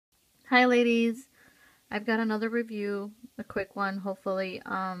Hi ladies, I've got another review, a quick one hopefully.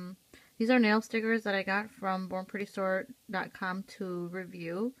 These are nail stickers that I got from bornprettystore.com to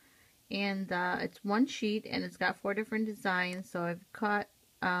review, and it's one sheet and it's got 4 different designs. So I've cut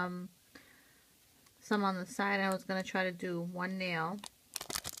some on the side. I was going to try to do one nail,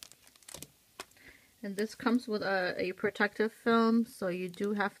 and this comes with a protective film, so you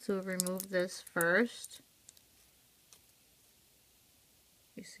do have to remove this first.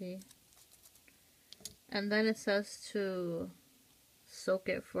 You see? And then it says to soak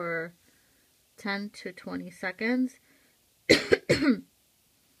it for 10 to 20 seconds. And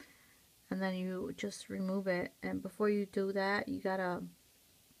then you just remove it. And before you do that, you gotta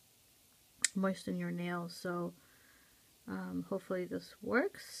moisten your nails. So hopefully this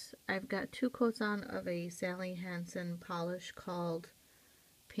works. I've got 2 coats on of a Sally Hansen polish called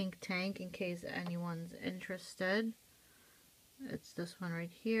Pink Tank, in case anyone's interested. It's this one right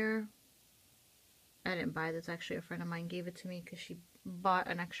here. I didn't buy this, actually a friend of mine gave it to me because she bought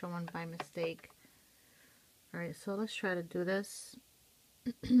an extra one by mistake. Alright, so let's try to do this.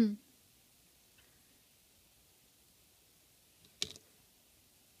 See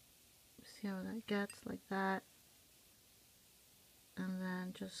how that gets, like that. And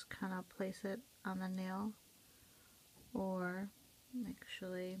then just kind of place it on the nail. Or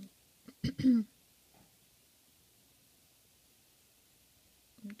actually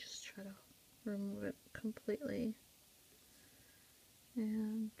just try to remove it completely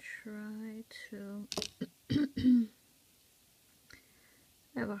and try to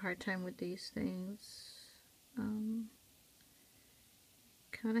I have a hard time with these things. Kind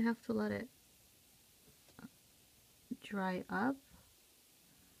of have to let it dry up,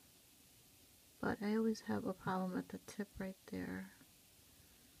 but I always have a problem at the tip right there.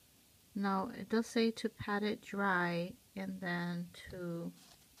 Now it does say to pat it dry and then to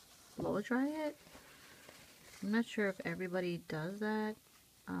blow dry it. I'm not sure if everybody does that.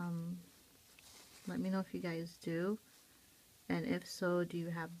 Let me know if you guys do, and if so, do you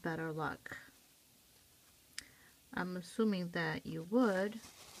have better luck? I'm assuming that you would,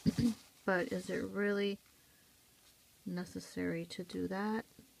 but is it really necessary to do that?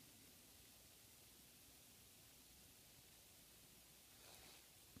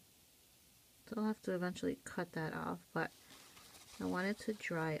 So I'll have to eventually cut that off, but I want it to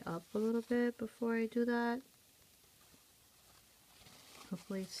dry up a little bit before I do that.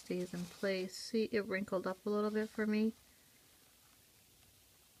 Hopefully it stays in place. See, it wrinkled up a little bit for me.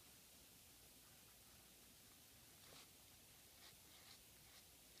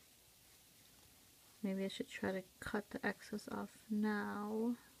 Maybe I should try to cut the excess off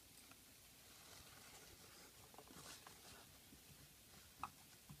now.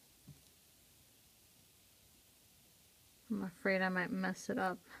 I'm afraid I might mess it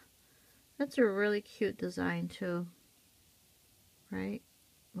up. That's a really cute design too, right?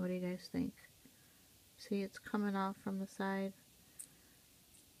 What do you guys think? See, it's coming off from the side.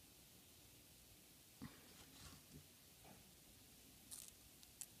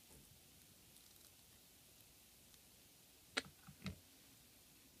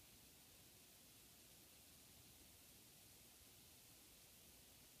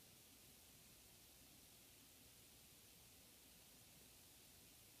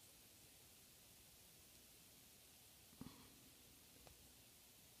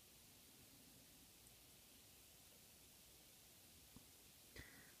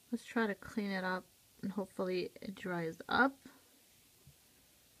 Let's try to clean it up and hopefully it dries up.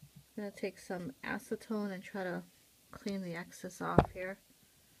 I'm going to take some acetone and try to clean the excess off here.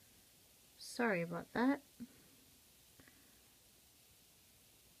 Sorry about that.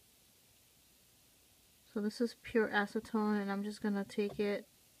 So this is pure acetone, and I'm just going to take it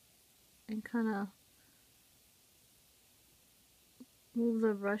and kind of move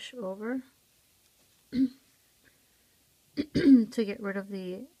the brush over to get rid of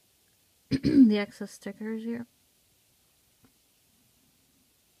the the excess stickers here.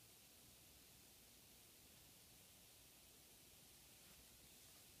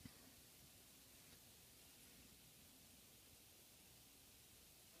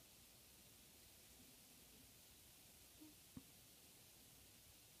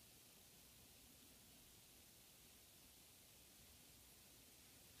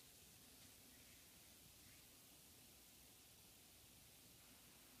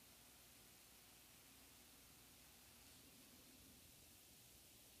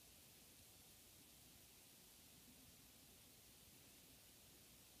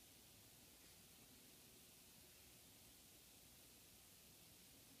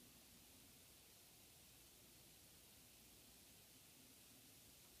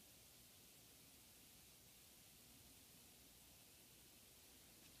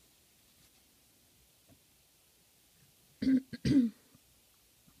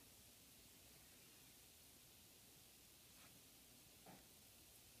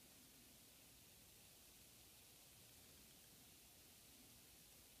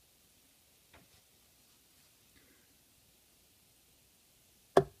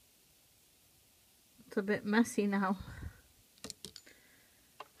 It's a bit messy now.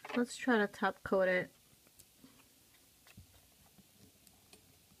 Let's try to top coat it.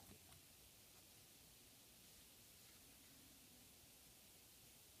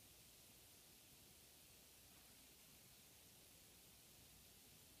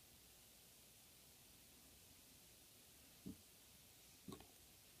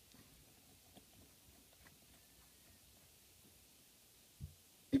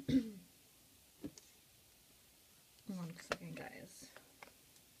 One second, guys.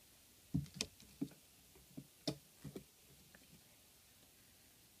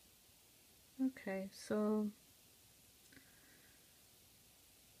 Okay, so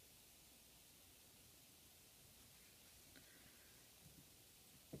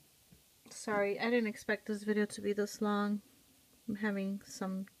sorry, I didn't expect this video to be this long. I'm having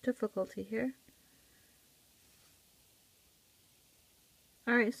some difficulty here.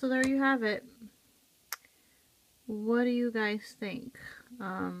 Alright, so there you have it. What do you guys think?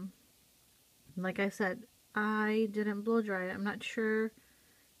 Like I said, I didn't blow dry it. I'm not sure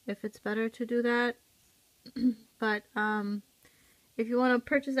if it's better to do that. But if you want to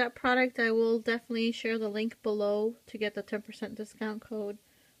purchase that product, I will definitely share the link below to get the 10% discount code,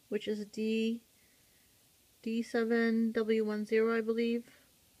 which is D7W10, I believe.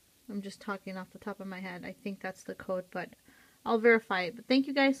 I'm just talking off the top of my head. I think that's the code, but I'll verify it. But thank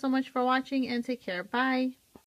you guys so much for watching, and take care. Bye!